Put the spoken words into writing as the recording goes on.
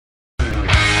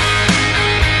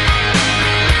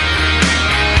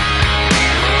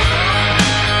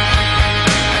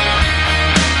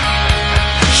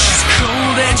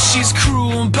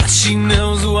she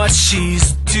knows what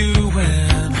she's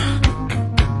doing.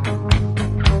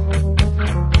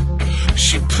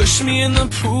 She pushed me in the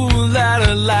pool at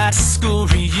a last school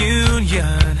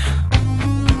reunion.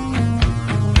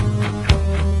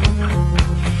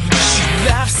 She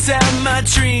laughs at my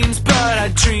dreams, but I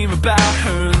dream about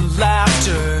her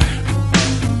laughter.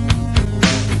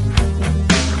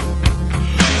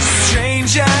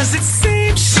 Strange as it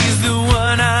seems, she's the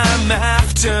one I'm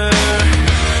after.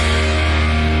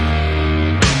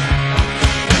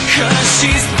 'Cause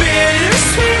she's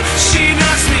bittersweet, she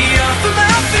knocks me off of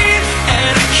my feet,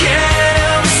 and I can't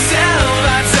help myself,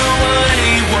 I don't want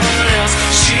anyone else.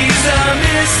 She's a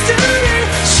mystery,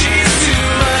 she's too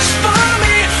much for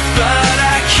me, but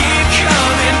I keep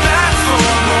coming back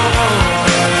for more.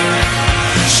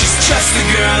 She's just the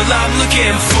girl I'm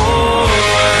looking for.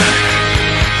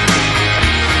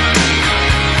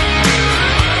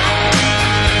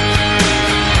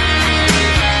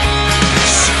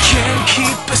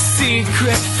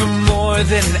 Secret for more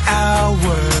than an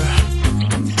hour.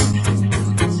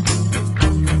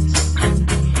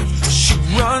 She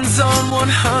runs on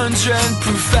 100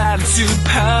 proof attitude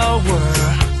power.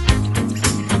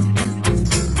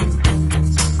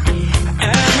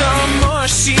 And the more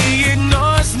she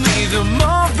ignores me, the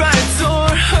more I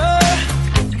adore her.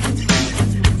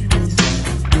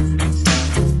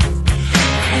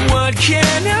 What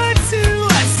can I do?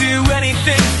 I'd do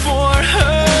anything for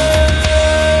her.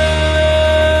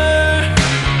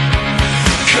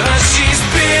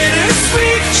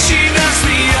 She knocks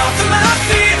me off of my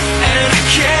feet, and I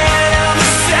can't help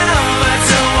myself, I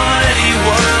don't want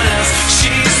anyone else.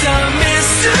 She's a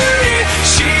mystery,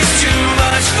 she's too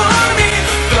much for me,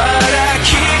 but I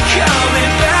keep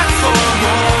coming back for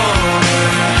more.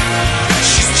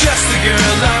 She's just the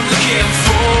girl I'm looking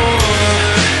for.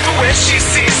 But when she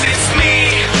sees it's me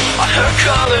on her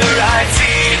caller ID,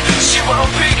 she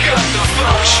won't pick up the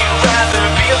phone, she'd rather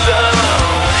be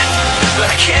alone. But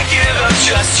I can't give up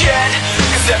just yet,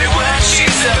 'cause every word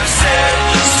she's ever said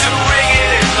still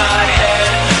ringing in my head,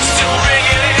 still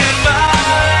ringing in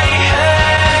my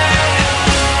head.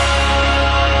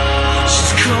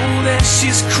 She's cold and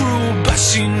she's cruel, but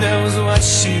she knows what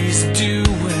she's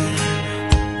doing.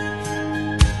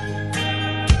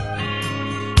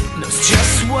 Knows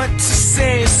just what to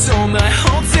say, so my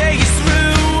whole day is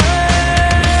ruined.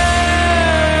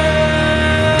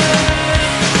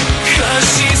 'Cause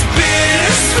she's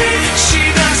bittersweet, she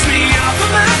knocks me off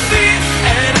of my feet,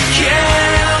 and I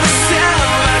can't help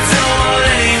myself, I don't want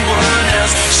anyone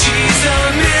else. She's a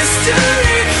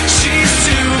mystery, she's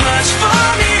too much for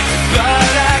me,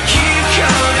 but I keep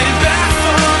coming back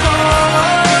for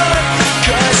more.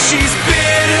 'Cause she's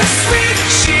bittersweet,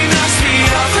 she knocks me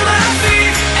off of my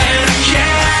feet, and I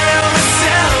can't help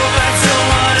myself, I don't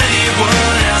want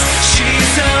anyone else.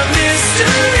 She's a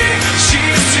mystery,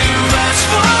 she's too much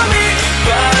for me,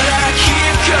 but I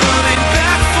keep coming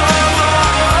back for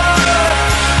more.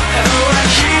 Oh, I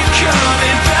keep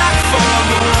coming back for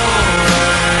more.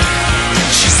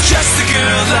 She's just the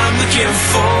girl I'm looking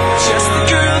for, just the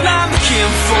girl I'm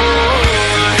looking for.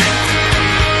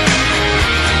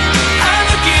 I'm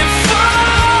looking for,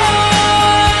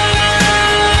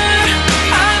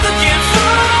 I'm looking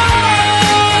for,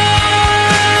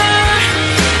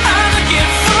 I'm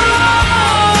looking for,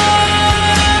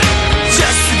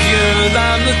 just the girl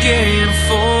I'm looking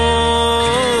for.